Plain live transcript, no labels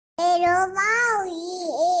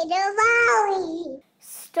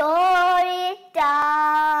Story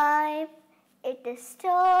time. It is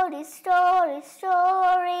story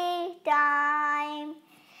time.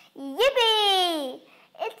 Yippee!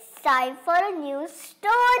 It's time for a new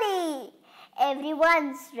story.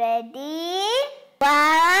 Everyone's ready?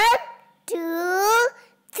 1, 2,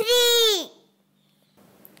 3.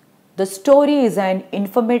 The story is an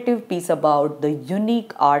informative piece about the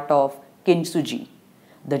unique art of Kintsugi,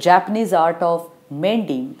 the Japanese art of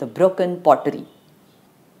mending the broken pottery.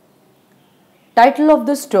 Title of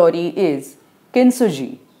the story is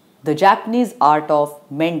Kintsugi, the Japanese art of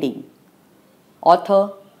mending.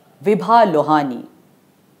 Author Vibha Lohani.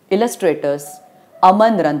 Illustrators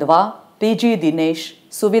Aman, Randhawa, PG Dinesh,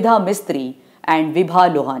 Suvidha, Mistry and Vibha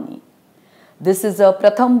Lohani. This is a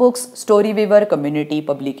Pratham Books Story Weaver community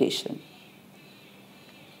publication.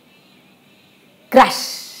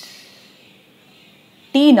 Crash!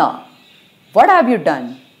 Tina, what have you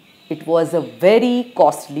done? It was a very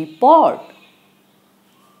costly pot.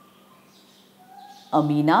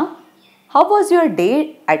 Amina, how was your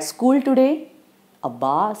day at school today? Abba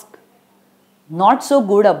asked. Not so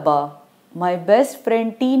good, Abba. My best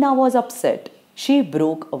friend Tina was upset. She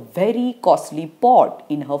broke a very costly pot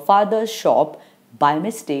in her father's shop by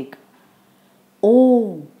mistake.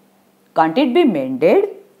 Oh, can't it be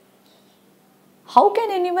mended? How can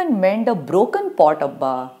anyone mend a broken pot,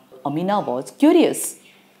 Abba? Amina was curious.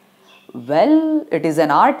 Well, it is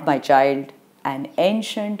an art, my child, an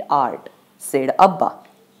ancient art, said Abba.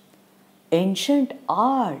 Ancient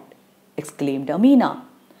art, exclaimed Amina.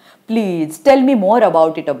 Please tell me more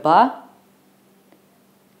about it, Abba.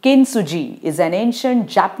 Kintsugi is an ancient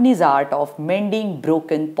Japanese art of mending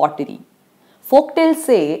broken pottery. Folktales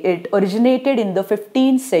say it originated in the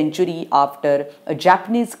 15th century after a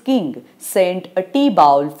Japanese king sent a tea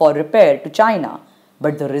bowl for repair to China,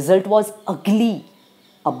 but the result was ugly.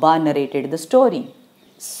 Abba narrated the story.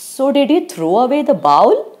 So did he throw away the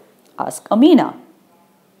bowl? Asked Amina.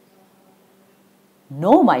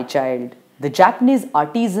 No, my child. The Japanese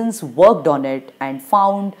artisans worked on it and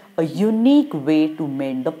found a unique way to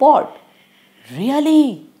mend the pot.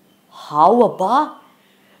 Really? How, Abba?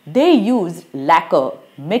 They used lacquer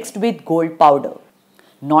mixed with gold powder.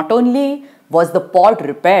 Not only was the pot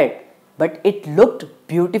repaired, but it looked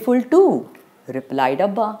beautiful too, replied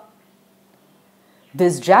Abba.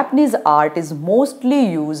 This Japanese art is mostly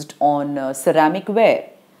used on ceramic ware.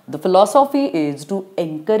 The philosophy is to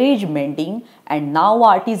encourage mending, and now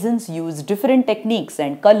artisans use different techniques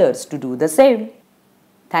and colors to do the same.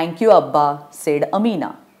 Thank you, Abba, said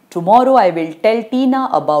Amina. Tomorrow I will tell Tina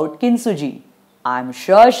about Kintsugi. I am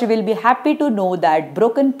sure she will be happy to know that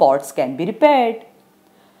broken pots can be repaired.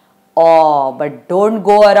 Oh, but don't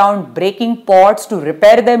go around breaking pots to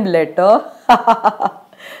repair them later,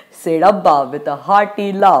 said Abba with a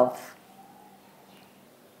hearty laugh.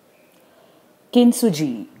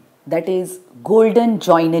 Kintsugi, that is golden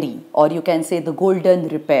joinery, or you can say the golden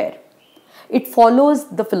repair. It follows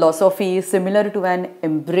the philosophy similar to an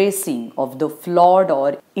embracing of the flawed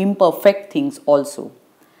or imperfect things also,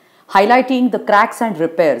 highlighting the cracks and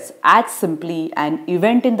repairs as simply an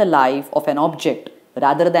event in the life of an object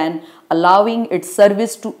rather than allowing its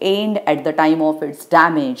service to end at the time of its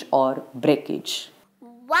damage or breakage.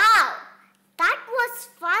 Wow, that was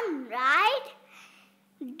fun, right?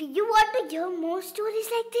 Do you want to hear more stories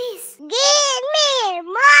like this? Give me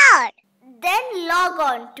more! Then log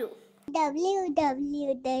on to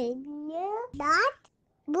www.books.com.